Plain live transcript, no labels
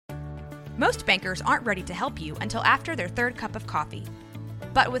Most bankers aren't ready to help you until after their third cup of coffee.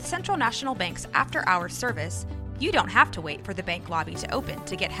 But with Central National Bank's after-hours service, you don't have to wait for the bank lobby to open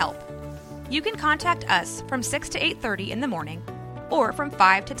to get help. You can contact us from 6 to 8:30 in the morning or from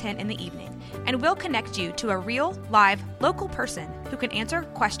 5 to 10 in the evening, and we'll connect you to a real, live, local person who can answer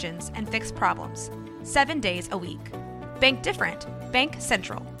questions and fix problems 7 days a week. Bank different. Bank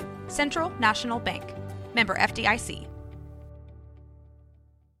Central. Central National Bank. Member FDIC.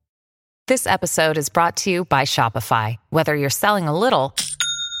 This episode is brought to you by Shopify. Whether you're selling a little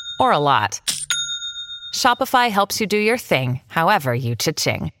or a lot, Shopify helps you do your thing, however you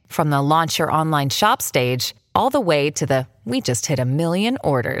cha-ching. From the launch your online shop stage, all the way to the we just hit 1 million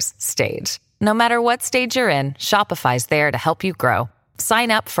orders stage. No matter what stage you're in, Shopify's there to help you grow.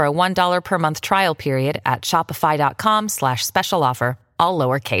 Sign up for a $1 per month trial period at shopify.com/special offer, all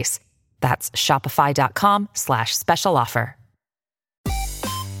lowercase. That's shopify.com/special offer.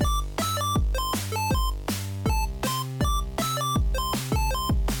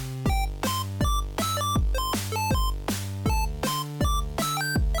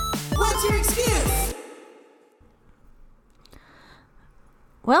 What's your excuse?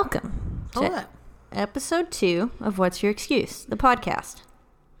 Welcome to episode 2 of What's Your Excuse, the podcast.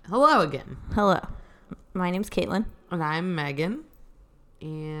 Hello again. Hello. My name's Caitlin. And I'm Megan.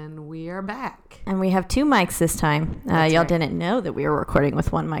 And we are back. And we have 2 mics this time. Y'all right. didn't know that we were recording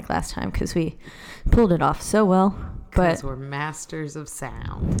with 1 mic last time because we pulled it off so well. Because But we're masters of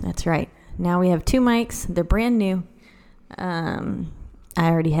sound. that's right. Now we have 2 mics. They're brand new. I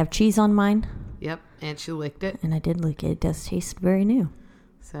already have cheese on mine. Yep. And she licked it. And I did lick it. It does taste very new.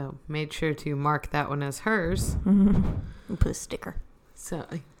 So made sure to mark that one as hers. And put a sticker. So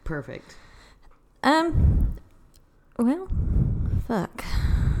perfect. Well, fuck.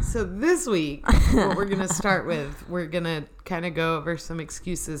 So this week, what we're going to start with, we're going to kind of go over some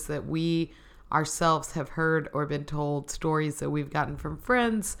excuses that we ourselves have heard or been told, stories that we've gotten from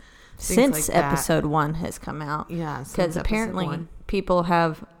friends. Since like that. episode 1 has come out. Yeah. since Because episode apparently 1. people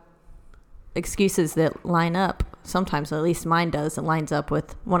have excuses that line up. Sometimes, at least mine does. It lines up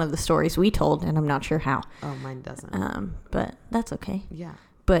with one of the stories we told, and I'm not sure how. Oh, mine doesn't. But that's okay. Yeah.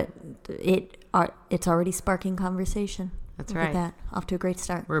 But it's already sparking conversation. That's Look at right. that. Off to a great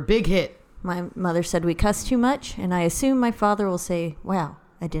start. We're a big hit. My mother said we cuss too much, and I assume my father will say, wow,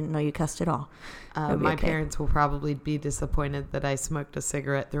 I didn't know you cussed at all. It'll be My okay. parents will probably be disappointed that I smoked a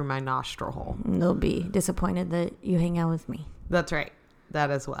cigarette through my nostril hole. They'll be disappointed that you hang out with me. That's right. That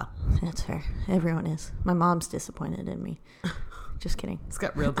as well. That's fair. Everyone is. My mom's disappointed in me. Just kidding. It's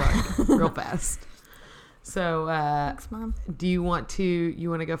got real dark real fast. So, Thanks, Mom. do you want to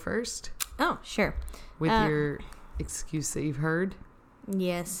go first Oh, sure. with your excuse that you've heard?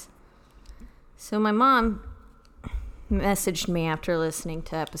 Yes. So my mom messaged me after listening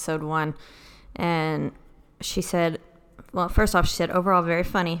to episode 1, and she said, well, first off, she said, overall very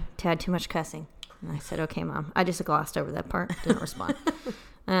funny, tad too much cussing. And I said, okay, Mom. I just glossed over that part, didn't respond.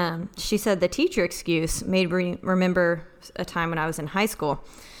 She said the teacher excuse made me remember a time when I was in high school.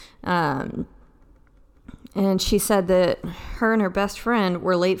 And she said that her and her best friend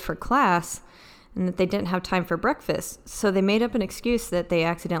were late for class and that they didn't have time for breakfast. So they made up an excuse that they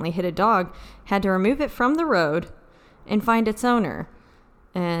accidentally hit a dog, had to remove it from the road and find its owner.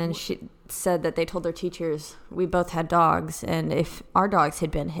 And she said that they told their teachers we both had dogs, and if our dogs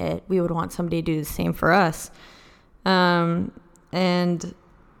had been hit, we would want somebody to do the same for us. And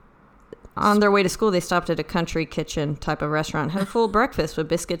on their way to school, they stopped at a country kitchen type of restaurant, had a full breakfast with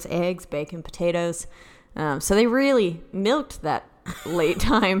biscuits, eggs, bacon, potatoes. So they really milked that late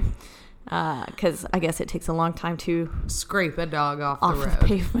time because I guess it takes a long time to Scrape a dog off off the the road.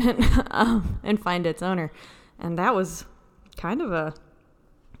 pavement and find its owner. And that was kind of a...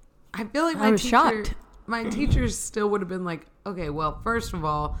 I feel like I was shocked. my teachers still would have been like, okay, well, first of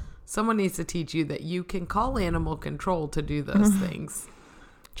all, someone needs to teach you that you can call animal control to do those things.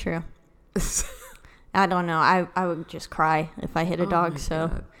 True. I don't know. I would just cry if I hit a dog. So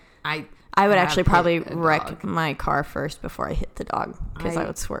God. I would have actually hit probably a wreck dog. my car first before I hit the dog because I I-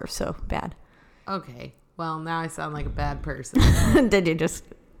 would swerve so bad. Okay. Well, now I sound like a bad person. Did you just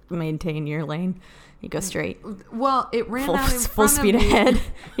maintain your lane? You go straight, Well, it ran out in full front speed of me. ahead.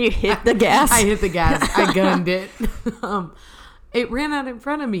 You hit the gas. I hit the gas. I gunned it. It ran out in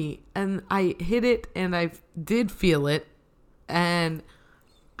front of me, and I hit it, and I did feel it, and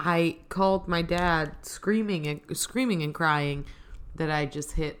I called my dad, screaming and crying that I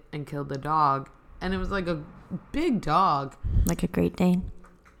just hit and killed the dog, and it was like a big dog. Like a Great Dane.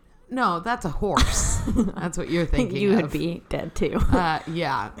 No, that's a horse. That's what you're thinking. You of. would be dead too.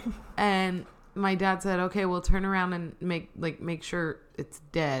 Yeah, and my dad said, "Okay, we'll turn around and make sure it's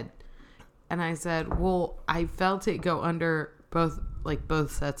dead." And I said, well, I felt it go under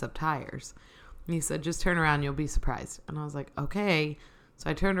both sets of tires. And he said, just turn around. You'll be surprised. And I was like, okay. So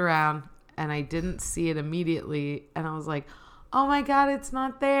I turned around and I didn't see it immediately. And I was like, oh my God, it's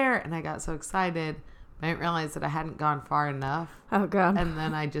not there. And I got so excited. I didn't realize that I hadn't gone far enough. Oh, God. And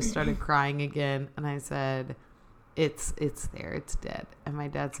then I just started crying again. And I said, it's there. It's dead. And my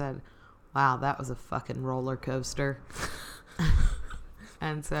dad said, wow, that was a fucking roller coaster.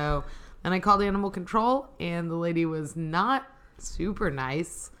 And so then I called animal control, and the lady was not super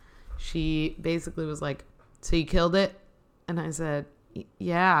nice. She basically was like, so you killed it? And I said,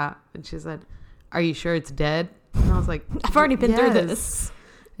 yeah. And she said, are you sure it's dead? And I was like, I've already been through "Yes." this.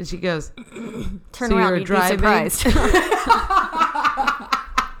 And she goes, Turn so around, you were you'd driving? be surprised.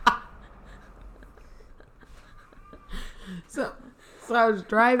 So I was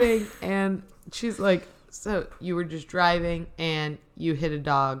driving, and she's like, so you were just driving and you hit a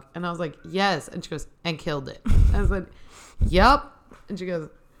dog? And I was like, yes. And she goes, and killed it? And I was like, yep. And she goes,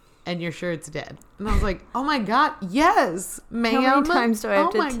 and you're sure it's dead? And I was like, oh my God, yes, ma'am. How many times do I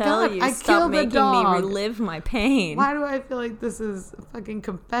have to tell you? I Stop killed a making me dog. relive my pain. Why do I feel like this is a fucking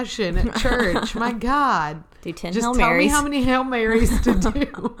confession at church? My God. Do 10 Just Hail tell Marys. me how many Hail Marys to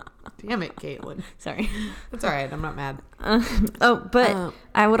do. Damn it, Caitlin. Sorry. It's all right. I'm not mad. But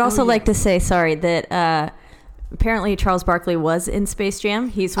I would also like to say, sorry, that apparently Charles Barkley was in Space Jam.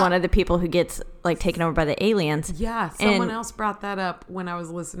 He's one of the people who gets like taken over by the aliens. Yeah, someone else brought that up when I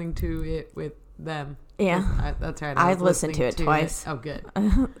was listening to it with them. Yeah. That's right. I've listened to it twice. Oh, good.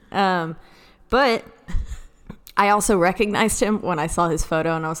 But I also recognized him when I saw his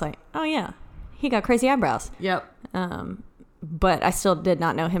photo, and I was like, oh yeah, he got crazy eyebrows. Yep. But I still did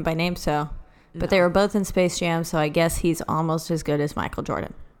not know him by name, so. But they were both in Space Jam, so I guess he's almost as good as Michael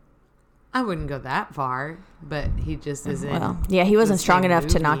Jordan. I wouldn't go that far, but he just isn't. Well, yeah, he wasn't the strong same enough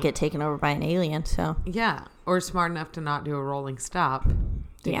to not movie. get taken over by an alien, so. Yeah, or smart enough to not do a rolling stop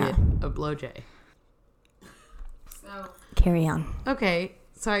to Yeah. get a blowjay. So Carry on. okay,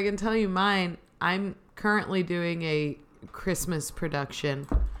 so I can tell you mine. I'm currently doing a Christmas production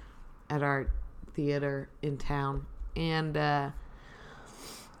at our theater in town, and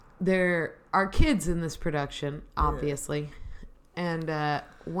there are kids in this production, obviously. And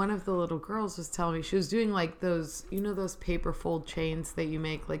one of the little girls was telling me, she was doing like those, you know, those paper fold chains that you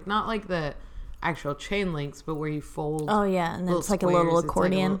make, like not like the actual chain links, but where you fold. Oh yeah, and then it's like a squares. little It's like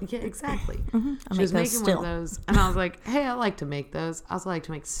accordion. yeah, exactly. I She was make those making still. one of those, and I was like, "Hey, I like to make those. I also like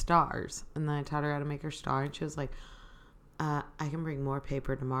to make stars." And then I taught her how to make her star, and she was like, "I can bring more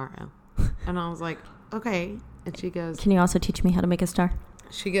paper tomorrow." And I was like, "Okay." And she goes, Can you also teach me how to make a star?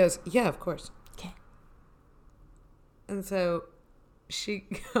 "Yeah, of course." Okay. And so she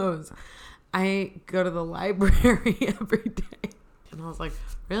goes, I go to the library every day. And I was like,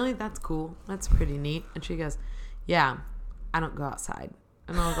 really? That's cool. That's pretty neat. And she goes, yeah, I don't go outside.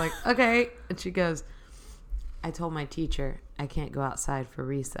 And I was like, okay. And she goes, I told my teacher I can't go outside for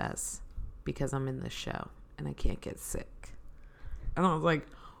recess because I'm in this show and I can't get sick. And I was like,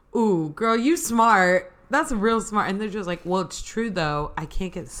 ooh, girl, you smart. That's real smart. And they're just like, well, it's true, though. I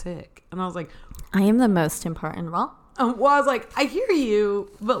can't get sick. And I was like, I am the most important. Well, well, I was like, I hear you,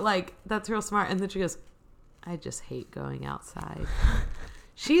 but like, that's real smart. And then she goes, I just hate going outside.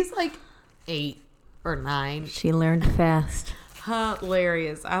 She's like 8 or 9. she learned fast.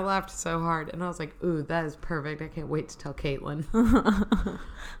 Hilarious. I laughed so hard. And I was like, ooh, that is perfect. I can't wait to tell Caitlin.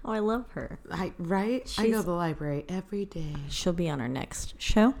 Oh, I love her. Right? I go to the library every day. She'll be on our next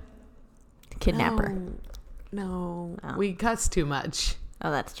show. Kidnapper. No. Oh. We cuss too much. Oh,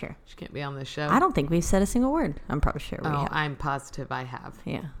 that's true. She can't be on this show. I don't think we've said a single word. I'm probably sure we have. I'm positive I have.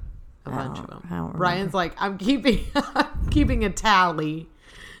 Yeah. A bunch of I them. don't remember. Ryan's like, I'm keeping a tally.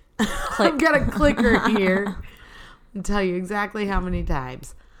 I've got a clicker here and tell you exactly how many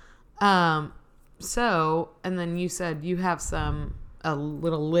times. So, and then you said you have a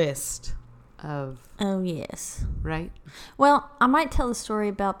little list of, Oh, yes. right? Well, I might tell the story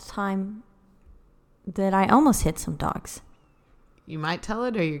about the time that I almost hit some dogs. You might tell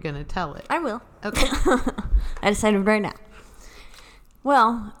it or you're going to tell it. I will. Okay. I decided right now.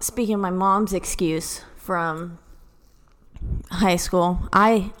 Well, speaking of my mom's excuse from high school,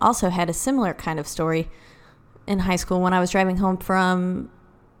 I also had a similar kind of story in high school when I was driving home from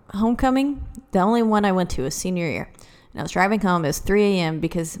homecoming. The only one I went to was senior year. And I was driving home. It was 3 a.m.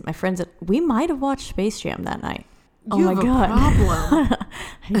 because my friends, we might have watched Space Jam that night. You have a problem.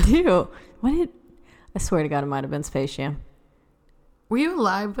 I do. I swear to God, it might have been Space Jam. Were you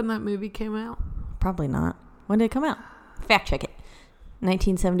alive when that movie came out? Probably not. When did it come out? Fact check it.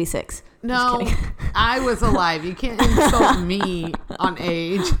 1976. No, I was alive. You can't insult me on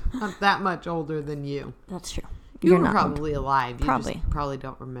age. I'm that much older than you. That's true. You You're were not probably alive. You Probably. just probably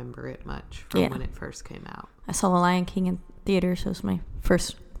don't remember it much from when it first came out. I saw The Lion King in theaters. It was my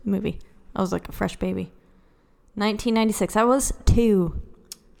first movie. I was like a fresh baby. 1996. I was 2.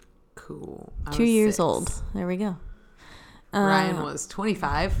 Cool. 2 years 6. old. There we go. Ryan was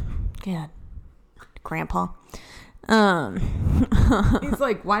 25. God. Grandpa. He's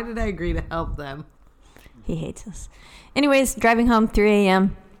like, why did I agree to help them? He hates us. Anyways, driving home 3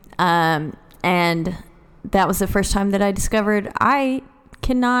 a.m. And that was the first time that I discovered I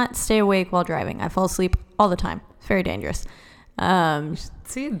cannot stay awake while driving. I fall asleep all the time. It's very dangerous.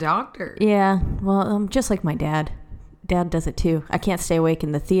 See a doctor. Yeah, well, just like my dad. Dad does it too. I can't stay awake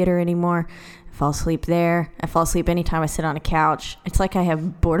in the theater anymore. I fall asleep there. I fall asleep anytime I sit on a couch. It's like I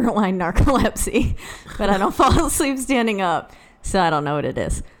have borderline narcolepsy, but I don't fall asleep standing up. So I don't know what it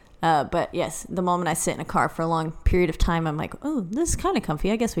is. But yes, the moment I sit in a car for a long period of time, I'm like, oh, this is kind of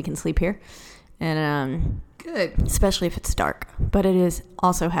comfy. I guess we can sleep here. And Good. especially if it's dark. But it is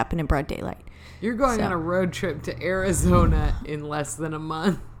also happened in broad daylight. You're going on a road trip to Arizona in less than a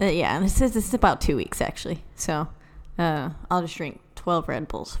month. Yeah, and it's about 2 weeks actually. So I'll just drink 12 Red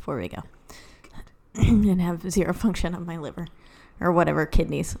Bulls before we go. And have zero function on my liver. Or whatever,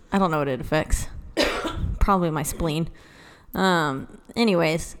 kidneys. I don't know what it affects. Probably my spleen.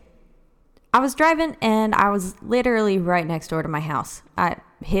 Anyways, I was driving and I was literally right next door to my house. I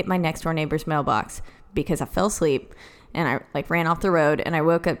hit my next door neighbor's mailbox because I fell asleep and I ran off the road and I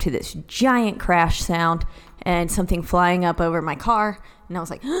woke up to this giant crash sound and something flying up over my car. And I was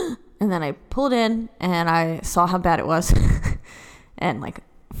like, and then I pulled in and I saw how bad it was and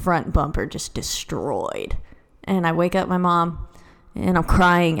front bumper just destroyed. And I wake up my mom and I'm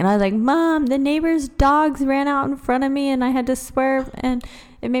crying and I was like, Mom, the neighbor's dogs ran out in front of me and I had to swerve and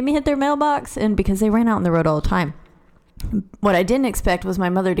it made me hit their mailbox. And because they ran out on the road all the time. What I didn't expect was my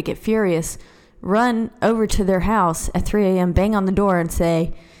mother to get furious, run over to their house at 3 a.m., bang on the door and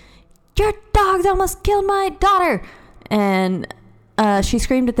say, your dogs almost killed my daughter. And she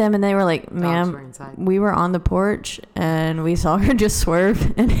screamed at them and they were like, ma'am, we were on the porch and we saw her just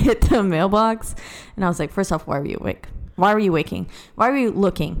swerve and hit the mailbox. And I was like, first off, why were you awake? Why were you waking? Why were you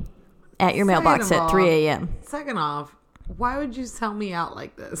looking at your mailbox at 3 a.m.? Second off, why would you sell me out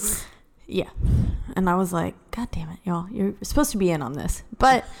like this? Yeah. And I was like, God damn it, y'all. You're supposed to be in on this.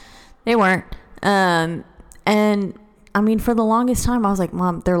 But they weren't. And I mean, for the longest time, I was like,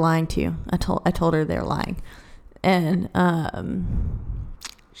 Mom, they're lying to you. I told her they're lying. And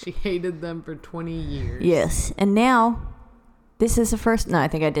she hated them for 20 years. Yes. And now this is the first. No, I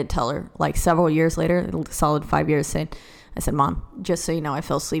think I did tell her several years later, a solid 5 years. I said, Mom, just so you know, I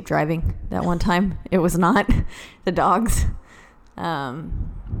fell asleep driving that one time. It was not the dogs.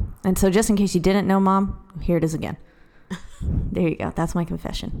 And so just in case you didn't know, Mom, here it is again. There you go. That's my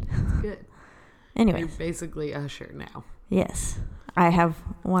confession. Good. Anyway. You're basically Usher now. Yes. I have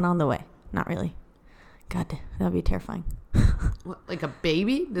one on the way. Not really. God, that would be terrifying. What, like a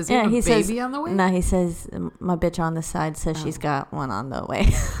baby? Does he have a baby on the way? No, he says, my bitch on the side says she's got one on the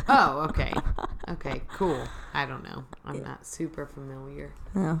way. Oh, okay. Okay, cool. I don't know. I'm not super familiar.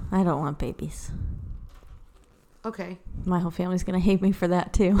 No, I don't want babies. Okay. My whole family's going to hate me for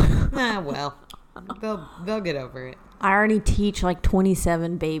that, too. Well, they'll get over it. I already teach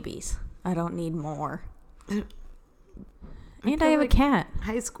 27 babies. I don't need more. And I have a cat.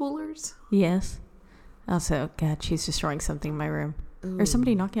 High schoolers? Yes. Also, God, she's destroying something in my room. Ooh. There's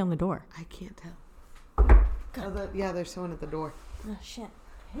somebody knocking on the door. I can't tell. Yeah, there's someone at the door. Oh, shit.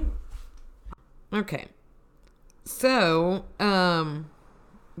 Okay. So,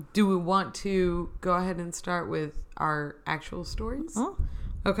 do we want to go ahead and start with our actual stories? Oh.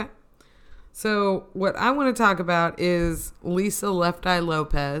 Okay. So, what I want to talk about is Lisa Left Eye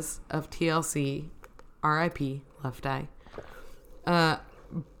Lopez of TLC, R.I.P. Left Eye,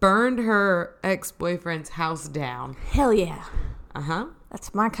 burned her ex-boyfriend's house down. Hell yeah. Uh-huh.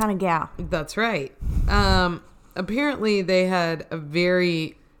 That's my kind of gal. That's right. Apparently, they had a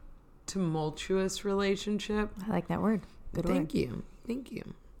very tumultuous relationship. I like that word. Good word. Thank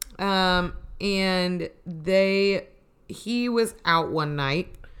you. And he was out one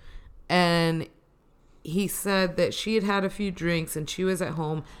night and he said that she had had a few drinks and she was at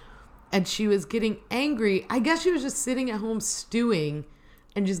home and she was getting angry. I guess she was just sitting at home stewing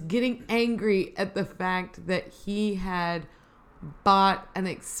and just getting angry at the fact that he had bought an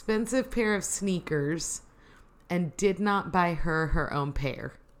expensive pair of sneakers and did not buy her own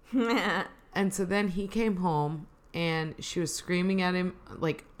pair. And so then he came home and she was screaming at him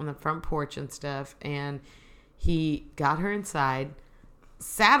on the front porch and stuff. And he got her inside,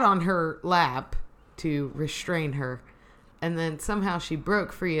 sat on her lap to restrain her. And then somehow she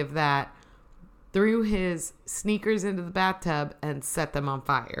broke free of that, threw his sneakers into the bathtub, and set them on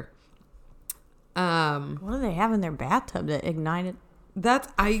fire. What do they have in their bathtub that ignited?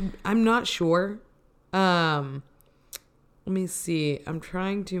 I'm not sure. Let me see. I'm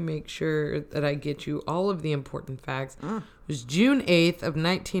trying to make sure that I get you all of the important facts. It was June 8th of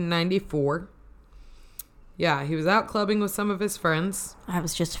 1994. Yeah, he was out clubbing with some of his friends. I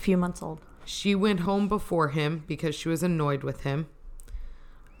was just a few months old. She went home before him because she was annoyed with him.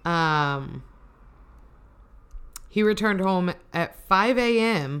 He returned home at 5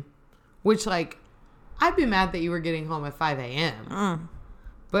 a.m., which, like, I'd be mad that you were getting home at 5 a.m.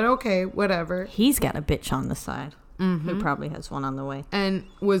 But okay, whatever. He's got a bitch on the side. Who probably has one on the way. And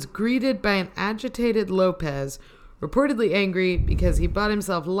was greeted by an agitated Lopez, reportedly angry because he bought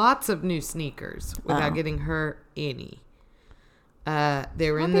himself lots of new sneakers without getting her any.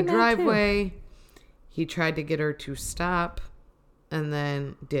 They were in the driveway. He tried to get her to stop and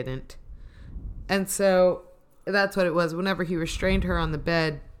then didn't. And so that's what it was. Whenever he restrained her on the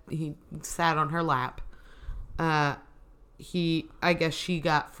bed, he sat on her lap. I guess she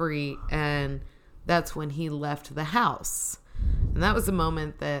got free, and that's when he left the house. And that was the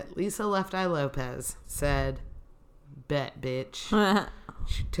moment that Lisa Left Eye Lopez said, "Bet, bitch."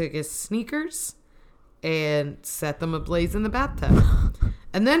 She took his sneakers and set them ablaze in the bathtub.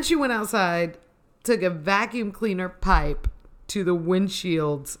 And then she went outside, took a vacuum cleaner pipe to the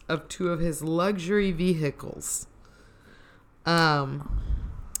windshields of two of his luxury vehicles. A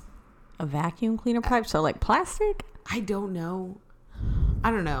vacuum cleaner pipe? So like plastic? I don't know.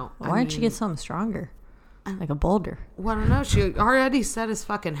 Why didn't you get something stronger? Like a boulder. Well, I don't know. She already set his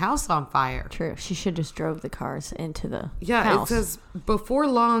fucking house on fire. True. She should just drove the cars into the It house. says before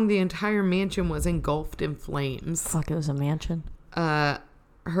long the entire mansion was engulfed in flames. Fuck, it was a mansion.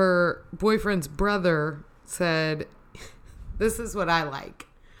 Her boyfriend's brother said, this is what I like.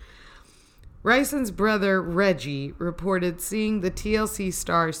 Ryson's brother, Reggie, reported seeing the TLC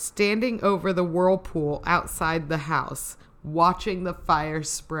star standing over the whirlpool outside the house, watching the fire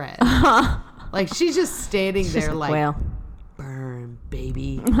spread. Like, she's just standing there like, well, burn,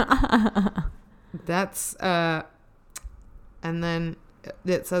 baby. That's, and then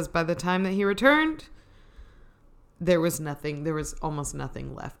it says by the time that he returned, there was almost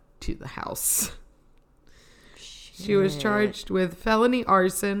nothing left to the house. Shit. She was charged with felony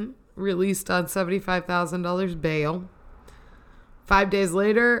arson, released on $75,000 bail. 5 days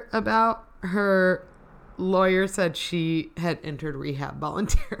later, her lawyer said she had entered rehab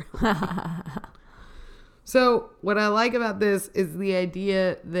voluntarily. So what I like about this is the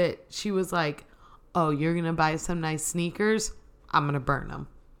idea that she was like, oh, you're going to buy some nice sneakers? I'm going to burn them.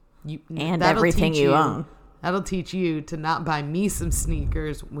 And everything you own. That'll teach you to not buy me some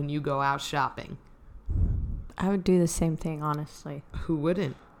sneakers when you go out shopping. I would do the same thing, honestly. Who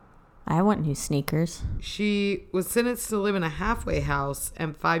wouldn't? I want new sneakers. She was sentenced to live in a halfway house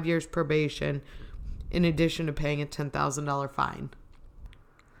and 5 years probation, in addition to paying a $10,000 fine.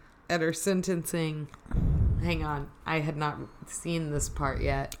 At her sentencing, hang on, I had not seen this part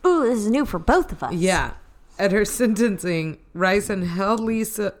yet. Ooh, this is new for both of us. Yeah. At her sentencing, Ryson held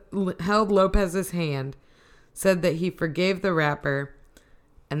Lopez's hand, said that he forgave the rapper,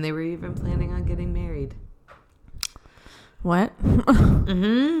 and they were even planning on getting married. What?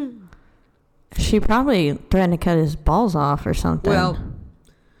 Mm-hmm. She probably threatened to cut his balls off or something. Well,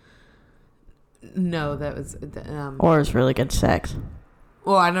 no, that was... or it was really good sex.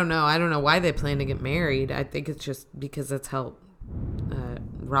 Well, I don't know. I don't know why they plan to get married. I think it's just because that's how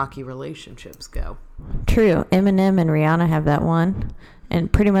rocky relationships go. True. Eminem and Rihanna have that one.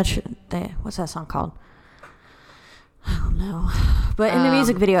 And pretty much, what's that song called? I don't know. But in the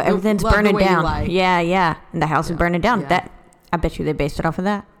music video, everything's burning down. Like. Yeah. And the house is burning down. Yeah. I bet you they based it off of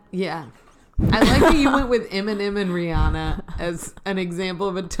that. Yeah. I like that you went with Eminem and Rihanna as an example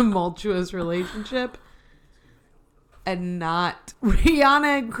of a tumultuous relationship and not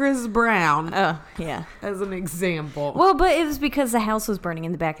Rihanna and Chris Brown. Oh, yeah. As an example. Well, but it was because the house was burning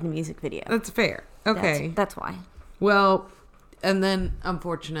in the back of the music video. That's fair. Okay. That's why. Well, and then,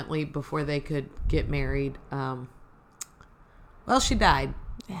 unfortunately, before they could get married, she died.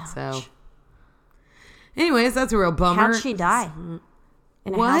 Ouch. So, anyways, that's a real bummer. How'd she die?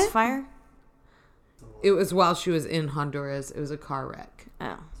 In a house fire? It was while she was in Honduras. It was a car wreck.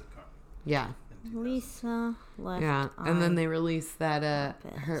 Oh. Yeah. Lisa Left Yeah, and then they released that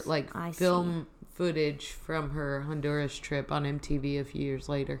her film footage from her Honduras trip on MTV a few years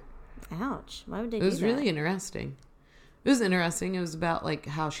later. Ouch! Why would they do that? It was really interesting. It was interesting. It was about like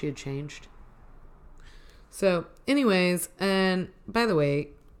how she had changed. So, anyways, and by the way,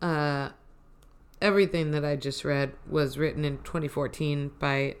 everything that I just read was written in 2014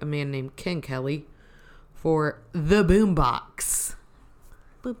 by a man named Ken Kelly for The Boombox.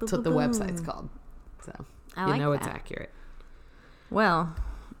 That's what the website's called. So, I like it's that. accurate. Well,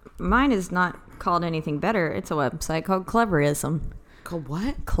 mine is not called anything better. It's a website called Cleverism. Called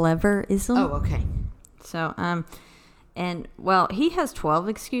what? Cleverism. Oh, okay. So, and well, he has 12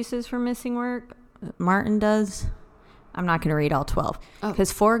 excuses for missing work. Martin does. I'm not going to read all 12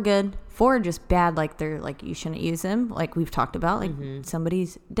 because 4 are good, 4 are just bad. Like they're like you shouldn't use them. Like we've talked about, like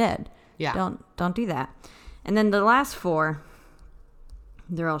somebody's dead. Yeah. Don't do that. And then the last 4,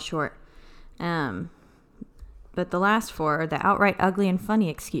 they're all short. But the last 4 are the outright ugly and funny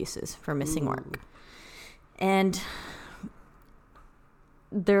excuses for missing work, and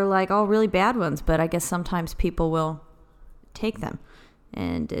they're like all really bad ones. But I guess sometimes people will take them,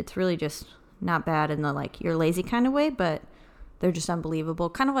 and it's really just not bad in the like you're lazy kind of way, but they're just unbelievable.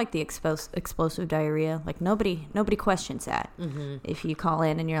 Kind of like the explosive diarrhea. Like nobody questions that. If you call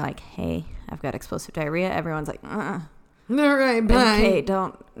in and you're like, "Hey, I've got explosive diarrhea," everyone's like, All right, bye. "Okay,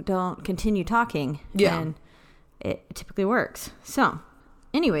 don't continue talking." Yeah. And it typically works. So,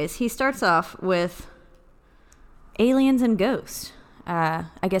 anyways, he starts off with aliens and ghosts.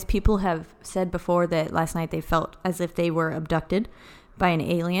 I guess people have said before that last night they felt as if they were abducted by an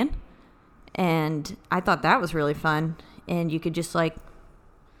alien. And I thought that was really fun. And you could just like,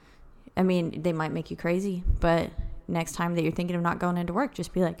 I mean, they might make you crazy, but next time that you're thinking of not going into work,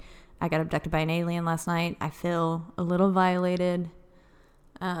 just be like, I got abducted by an alien last night. I feel a little violated.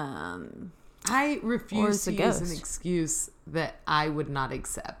 I refuse to use an excuse that I would not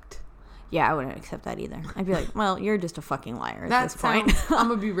accept. Yeah, I wouldn't accept that either. I'd be like, well, you're just a fucking liar at this point. I'm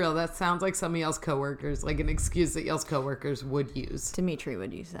going to be real. That sounds like some of y'all's coworkers, like an excuse that y'all's coworkers would use. Dimitri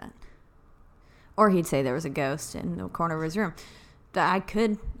would use that. Or he'd say there was a ghost in the corner of his room.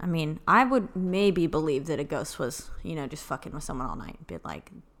 I would maybe believe that a ghost was, just fucking with someone all night. Be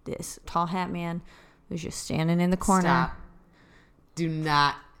like, this tall hat man was just standing in the corner. Stop. Do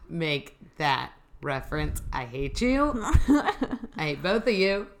not make that reference. I hate you. I hate both of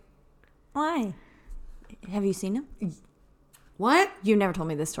you. Why? Have you seen him? What? You never told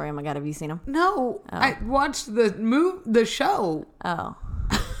me this story. Oh my God, have you seen him? No. Oh. I watched the show. Oh.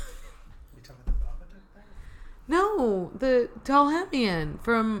 No, the tall hat man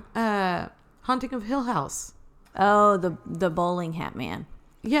from Haunting of Hill House. Oh, the bowling hat man.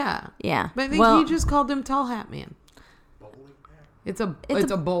 Yeah. Yeah. But I think he just called him tall hat man. It's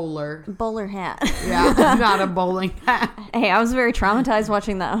a bowler. Bowler hat. Yeah, not a bowling hat. Hey, I was very traumatized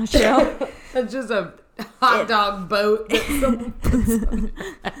watching that show. It's just a hot dog boat that someone puts on your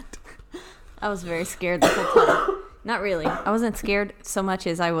head. I was very scared the whole time. Not really. I wasn't scared so much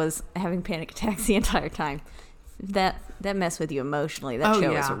as I was having panic attacks the entire time. That messed with you emotionally. That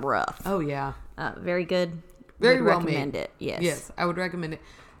show is rough. Oh, yeah. Very good. Very would well recommend made. It. Yes. Yes, I would recommend it.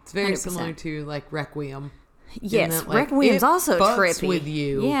 It's very 100%. similar to like Requiem. Yes, Like, Requiem's also fucks trippy with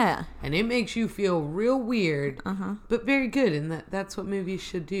you. Yeah. And it makes you feel real weird, but very good. And that's what movies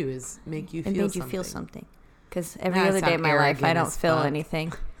should do, is make you feel something. It made you feel something. Because every Now I other day of sound my life, I arrogant don't as feel fuck.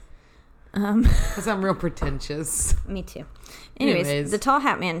 anything. Because I'm real pretentious. Me too. Anyways, the tall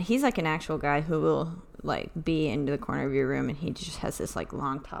hat man, he's like an actual guy who will like be into the corner of your room, and he just has this like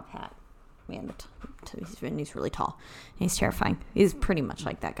long top hat. Man, he's really tall. And he's terrifying. He's pretty much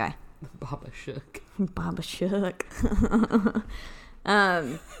like that guy. Baba Shook. Baba Shook.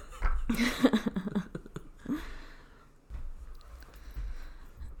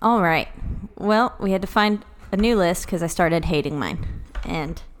 All right. Well, we had to find a new list because I started hating mine.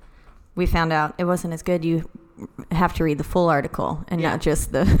 And we found out it wasn't as good. You have to read the full article and not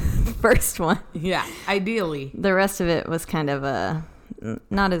just the first one. Yeah, ideally. The rest of it was kind of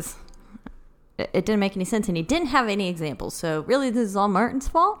not as... It didn't make any sense, and he didn't have any examples. So really, this is all Martin's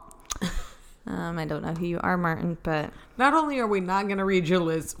fault. I don't know who you are, Martin, but... Not only are we not going to read your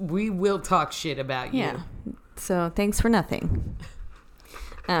list, we will talk shit about you. Yeah. So thanks for nothing.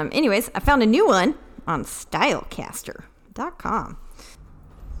 Anyways, I found a new one on Stylecaster.com.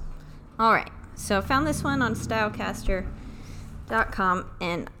 All right. So I found this one on Stylecaster.com,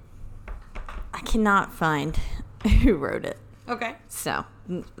 and I cannot find who wrote it. Okay. So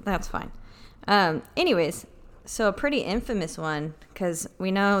that's fine. Anyways, so a pretty infamous one, because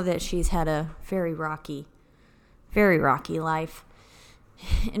we know that she's had a very rocky life,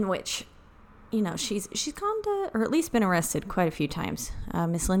 in which, she's gone to, or at least been arrested quite a few times.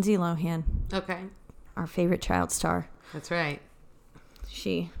 Miss Lindsay Lohan. Okay. Our favorite child star. That's right.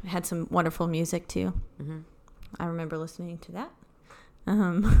 She had some wonderful music too. Mm-hmm. I remember listening to that.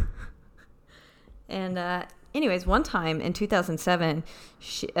 And anyways, one time in 2007,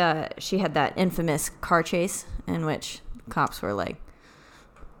 she had that infamous car chase in which cops were like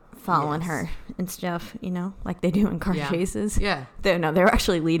following her and stuff, you know, like they do in car chases. Yeah. They were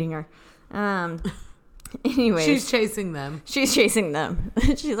actually leading her. Anyways. She's chasing them. She's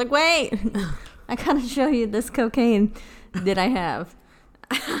like, wait, I gotta show you this cocaine that I have.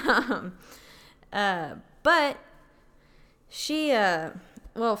 But she,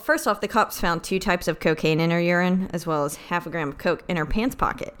 well, first off, the cops found 2 types of cocaine in her urine, as well as half a gram of coke in her pants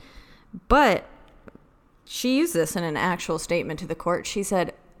pocket. But she used this in an actual statement to the court. She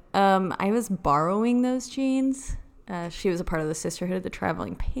said, I was borrowing those jeans. She was a part of the Sisterhood of the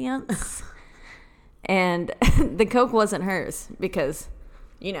Traveling Pants. And the coke wasn't hers because,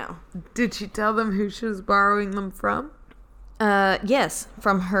 you know. Did she tell them who she was borrowing them from? Yes,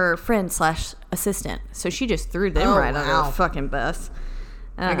 from her friend / assistant. So she just threw them right under the fucking bus.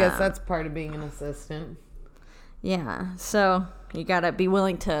 I guess that's part of being an assistant. Yeah, so you gotta be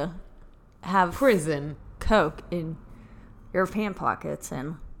willing to have prison coke in your pant pockets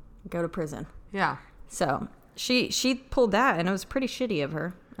and go to prison. Yeah. So she pulled that, and it was pretty shitty of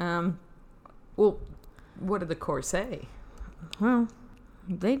her. Well, what did the court say? Well,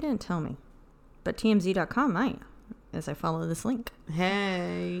 they didn't tell me, but TMZ.com might, as I follow this link.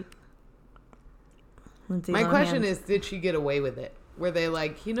 Hey. Lindsay My Lohan. question is, did she get away with it? Were they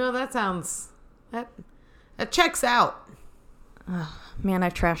like, you know, that checks out? Oh, man, I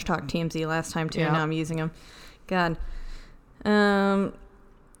trash talked TMZ last time too. Yeah. Now I'm using them. God.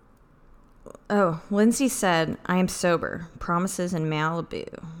 Lindsay said, I am sober. Promises in Malibu,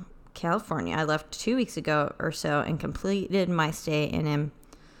 California. I left 2 weeks ago or so and completed my stay and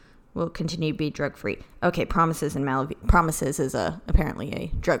will continue to be drug free. Okay, Promises in Malibu. Promises is apparently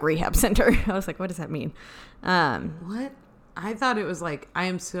a drug rehab center. I was like, what does that mean? What? I thought it was like, I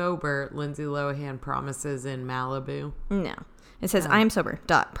am sober, Lindsay Lohan promises in Malibu. No. It says, I am sober.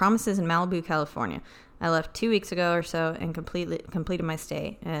 Promises in Malibu, California. I left 2 weeks ago or so and completed my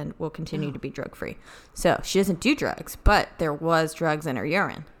stay and will continue to be drug free. So she doesn't do drugs, but there was drugs in her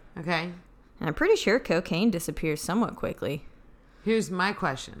urine. Okay. And I'm pretty sure cocaine disappears somewhat quickly. Here's my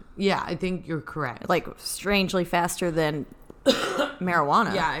question. Yeah, I think you're correct. Like strangely faster than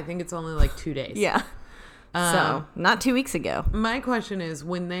marijuana. Yeah, I think it's only like 2 days. Yeah. So not 2 weeks ago. My question is,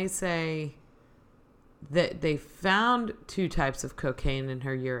 when they say that they found 2 types of cocaine in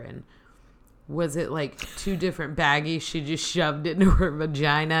her urine, was it like 2 different baggies? She just shoved it into her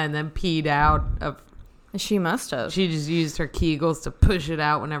vagina and then peed out of... She must have. She just used her Kegels to push it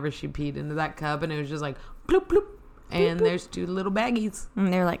out whenever she peed into that cup, and it was just like bloop bloop, and bloop. There's 2 little baggies.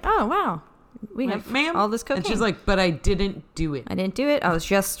 And they're like, "Oh wow, we like, have ma'am, all this cocaine." And she's like, "But I didn't do it. I didn't do it. I was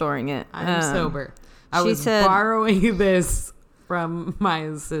just storing it. I'm sober. I she was said- borrowing this from my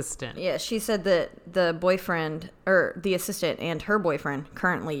assistant." Yeah, she said that the boyfriend or the assistant and her boyfriend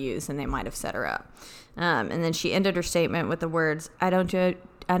currently use, and they might have set her up. And then she ended her statement with the words, "I don't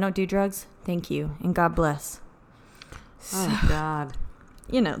do drugs. Thank you, and God bless." Oh God.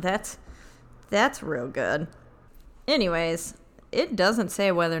 You know, that's real good. Anyways, it doesn't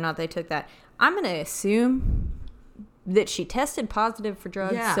say whether or not they took that. I'm going to assume that she tested positive for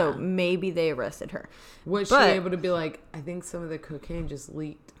drugs, Yeah. so maybe they arrested her. Was But- she able to be like, I think some of the cocaine just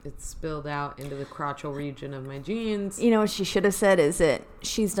leaked. It spilled out into the crotchal region of my jeans. You know what she should have said is that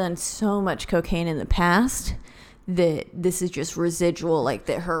she's done so much cocaine in the past that this is just residual, like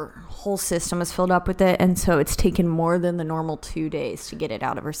that her whole system is filled up with it, and so it's taken more than the normal 2 days to get it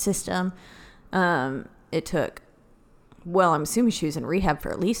out of her system. It took, well, I'm assuming she was in rehab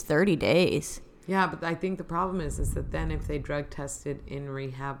for at least 30 days. Yeah, but I think the problem is that then if they drug tested in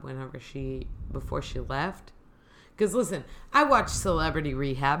rehab before she left, because listen, I watched Celebrity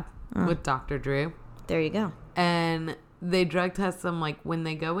Rehab with Dr. Drew. There you go. And they drug test them like when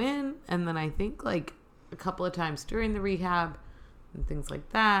they go in, and then I think like a couple of times during the rehab and things like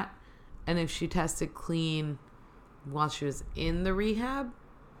that. And if she tested clean while she was in the rehab,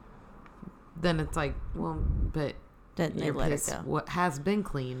 then it's like, well, but Then they your let her piss go. what has been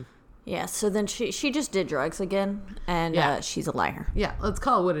clean. Yeah, so then she just did drugs again, and she's a liar. Yeah, let's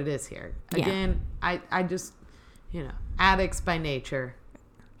call it what it is here. Yeah. Again, I just, addicts by nature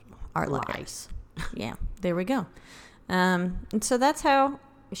Are lie. liars. Yeah, there we go. And so that's how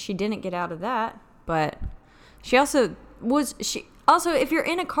she didn't get out of that. But she also if you're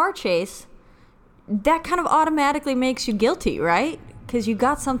in a car chase, that kind of automatically makes you guilty, right? Because you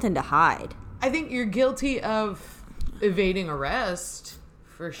got something to hide. I think you're guilty of evading arrest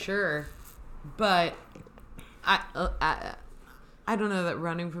for sure, but I don't know that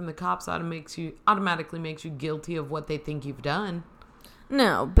running from the cops automatically makes you guilty of what they think you've done.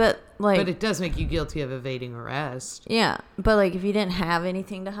 No, but like... But it does make you guilty of evading arrest. Yeah, but like if you didn't have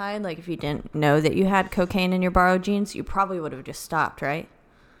anything to hide, like if you didn't know that you had cocaine in your borrowed jeans, you probably would have just stopped, right?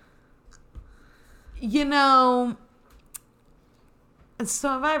 You know... So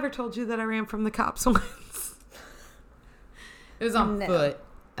have I ever told you that I ran from the cops once? It was on foot,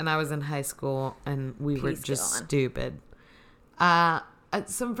 and I was in high school, and we were just stupid.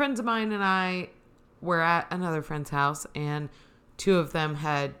 Some friends of mine and I were at another friend's house, and 2 of them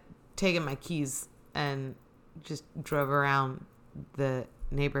had taken my keys and just drove around the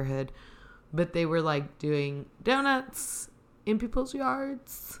neighborhood. But they were like doing donuts in people's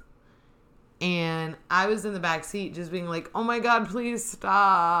yards. And I was in the back seat just being like, oh my God, please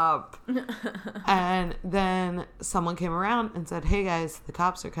stop. And then someone came around and said, hey guys, the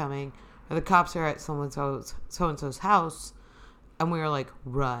cops are coming. Or the cops are at so-and-so's house. And we were like,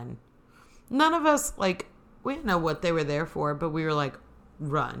 run. None of us, like, we didn't know what they were there for, but we were like,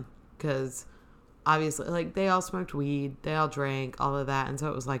 run. Because obviously, like, they all smoked weed. They all drank, all of that. And so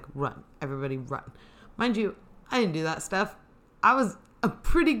it was like, run. Everybody run. Mind you, I didn't do that stuff. I was a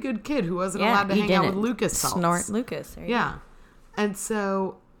pretty good kid who wasn't allowed to hang out with Lucas salts. Snort Lucas. Yeah. And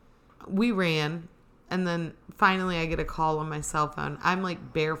so we ran, and then finally I get a call on my cell phone. I'm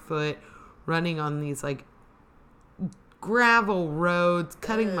like barefoot running on these like gravel roads,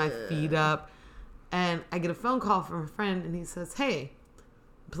 cutting my feet up, and I get a phone call from a friend, and he says, hey,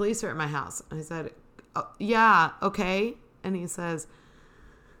 police are at my house. And I said, oh, yeah, okay. And he says,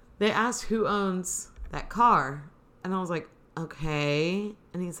 they asked who owns that car. And I was like, okay.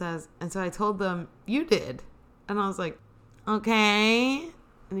 And he says, and so I told them, you did. And I was like, okay.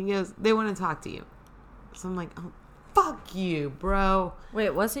 And he goes, they want to talk to you. So I'm like, oh, fuck you, bro. Wait,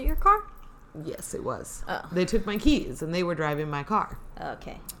 was it your car? Yes, it was. Oh. They took my keys and they were driving my car.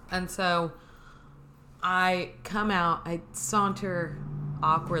 Okay. And so I come out, I saunter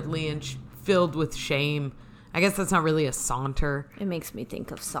awkwardly and filled with shame. I guess that's not really a saunter. It makes me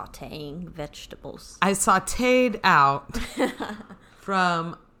think of sautéing vegetables. I sautéed out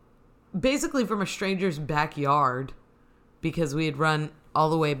from a stranger's backyard because we had run all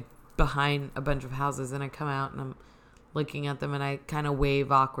the way behind a bunch of houses, and I come out and I'm looking at them and I kind of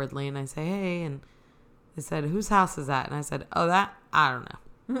wave awkwardly and I say, hey, and they said, whose house is that? And I said, oh, that? I don't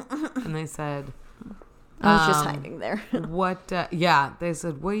know. And they said, I was just hiding there. What? Yeah. They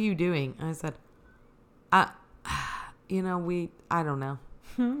said, what are you doing? And I said, I don't know.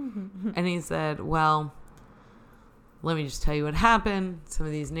 And he said, well, let me just tell you what happened. Some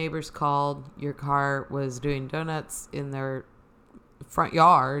of these neighbors called. Your car was doing donuts in their front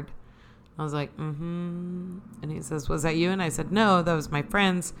yard. I was like, mm-hmm. And he says, was that you? And I said, no, that was my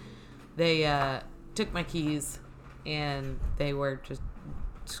friends. They took my keys and they were just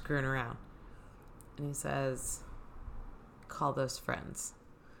screwing around. And he says, call those friends.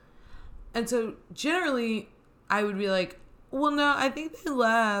 And so generally I would be like, well, no, I think they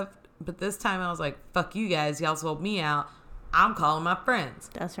left. But this time I was like, fuck you guys. Y'all sold me out. I'm calling my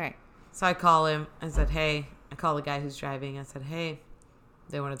friends. That's right. So I call him. I said, hey. I call the guy who's driving. I said, hey,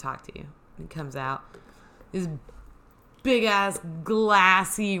 they want to talk to you. And he comes out. His big ass,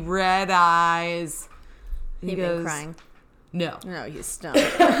 glassy, red eyes. And He been crying. No. No, he's stoned.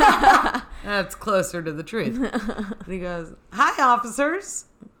 That's closer to the truth. And he goes, hi, officers.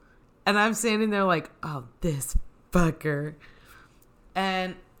 And I'm standing there like, oh, this fucker.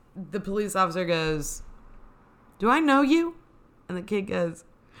 And the police officer goes, do I know you? And the kid goes,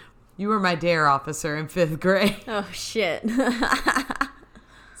 you were my dare officer in 5th grade. Oh, shit.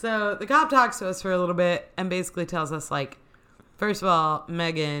 So the cop talks to us for a little bit and basically tells us, like, first of all,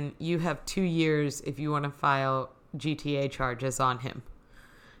 Megan, you have 2 years if you want to file GTA charges on him.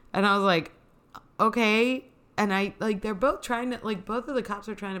 And I was like, okay. And I, like, they're both trying to, like, both of the cops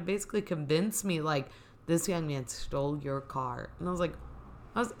are trying to basically convince me, like, this young man stole your car. And I was like,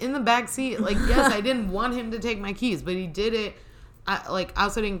 I was in the back seat. Like, yes, I didn't want him to take my keys, but he did it. I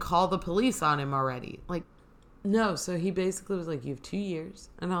also didn't call the police on him already. Like, no. So he basically was like, you have 2 years.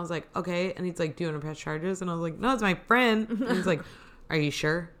 And I was like, okay. And he's like, do you want to press charges? And I was like, no, it's my friend. And he's like, are you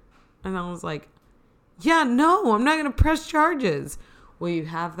sure? And I was like, yeah, no, I'm not going to press charges. Well, you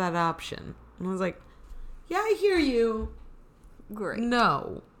have that option. And I was like, yeah, I hear you. Great.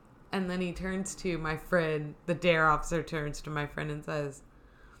 No. And then he turns to my friend, the dare officer turns to my friend and says,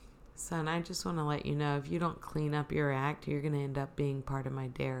 son, I just want to let you know, if you don't clean up your act, you're going to end up being part of my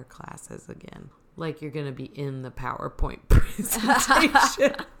dare classes again. Like you're going to be in the PowerPoint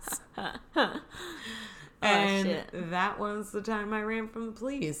presentations. And shit. That was the time I ran from the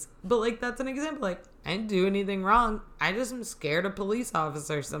police. But, like, that's an example. Like, I didn't do anything wrong. I just am scared of police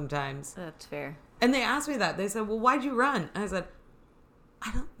officers sometimes. That's fair. And they asked me that. They said, well, why'd you run? I said,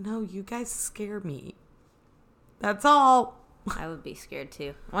 I don't know. You guys scare me. That's all. I would be scared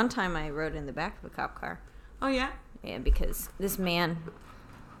too. One time I rode in the back of a cop car. Oh, yeah? Yeah, because this man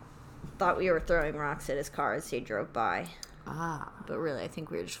thought we were throwing rocks at his car as he drove by. Ah. But really, I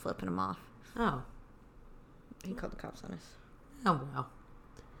think we were just flipping him off. Oh. He called the cops on us. Oh, well.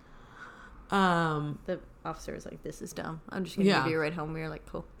 The officer was like, this is dumb. I'm just going to give you a ride home. We were like,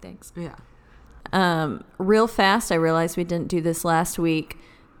 cool, thanks. Yeah. Real fast, I realized we didn't do this last week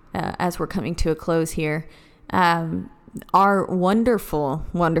as we're coming to a close here. Our wonderful,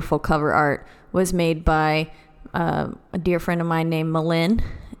 wonderful cover art was made by a dear friend of mine named Malin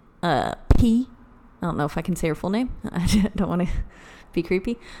P. I don't know if I can say her full name. I don't want to be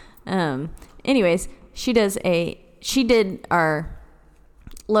creepy. Anyways, she did our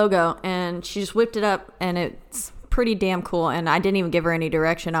logo, and she just whipped it up, and it's pretty damn cool. And I didn't even give her any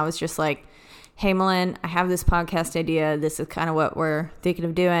direction. I was just like, hey, Malin, I have this podcast idea. This is kind of what we're thinking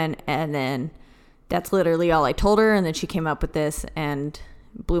of doing. And then that's literally all I told her. And then she came up with this and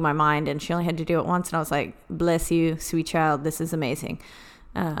blew my mind. And she only had to do it once. And I was like, bless you, sweet child. This is amazing.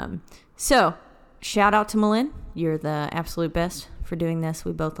 So shout out to Malin. You're the absolute best for doing this.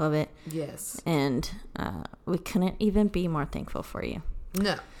 We both love it. Yes. And we couldn't even be more thankful for you.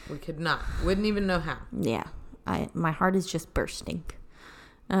 No, we could not. Wouldn't even know how. Yeah. My heart is just bursting.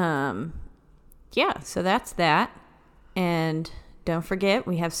 Yeah, so that's that. And don't forget,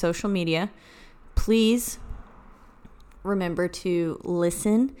 we have social media. Please remember to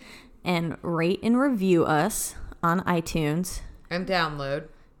listen and rate and review us on iTunes. And download.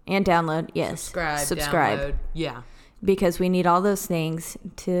 And download, yes. Subscribe. Download. Yeah. Because we need all those things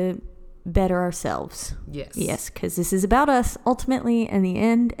to better ourselves. Yes. Yes, because this is about us ultimately in the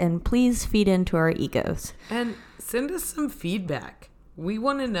end. And please feed into our egos. And send us some feedback. We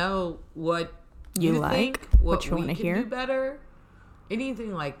want to know what you like, think, what you want to hear. Do better,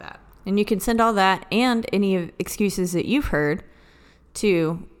 anything like that. And you can send all that and any excuses that you've heard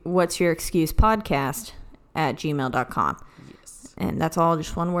to what's your excuse podcast at gmail.com. Yes. And that's all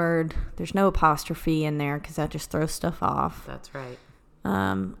just one word. There's no apostrophe in there because that just throws stuff off. That's right.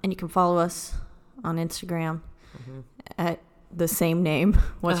 And you can follow us on Instagram at the same name,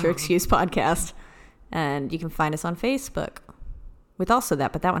 What's Your Excuse Podcast. And you can find us on Facebook with also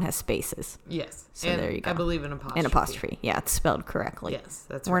that, but that one has spaces. Yes. So and there you go. I believe an apostrophe. An apostrophe. Yeah, it's spelled correctly. Yes,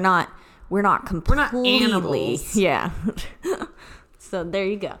 that's right. We're not We're completely. not animals. Yeah. So there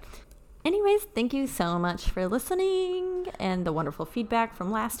you go. Anyways, thank you so much for listening and the wonderful feedback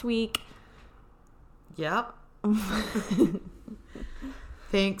from last week. Yep.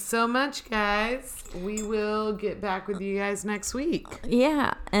 Thanks so much, guys. We will get back with you guys next week.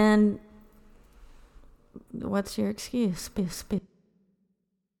 Yeah, and what's your excuse?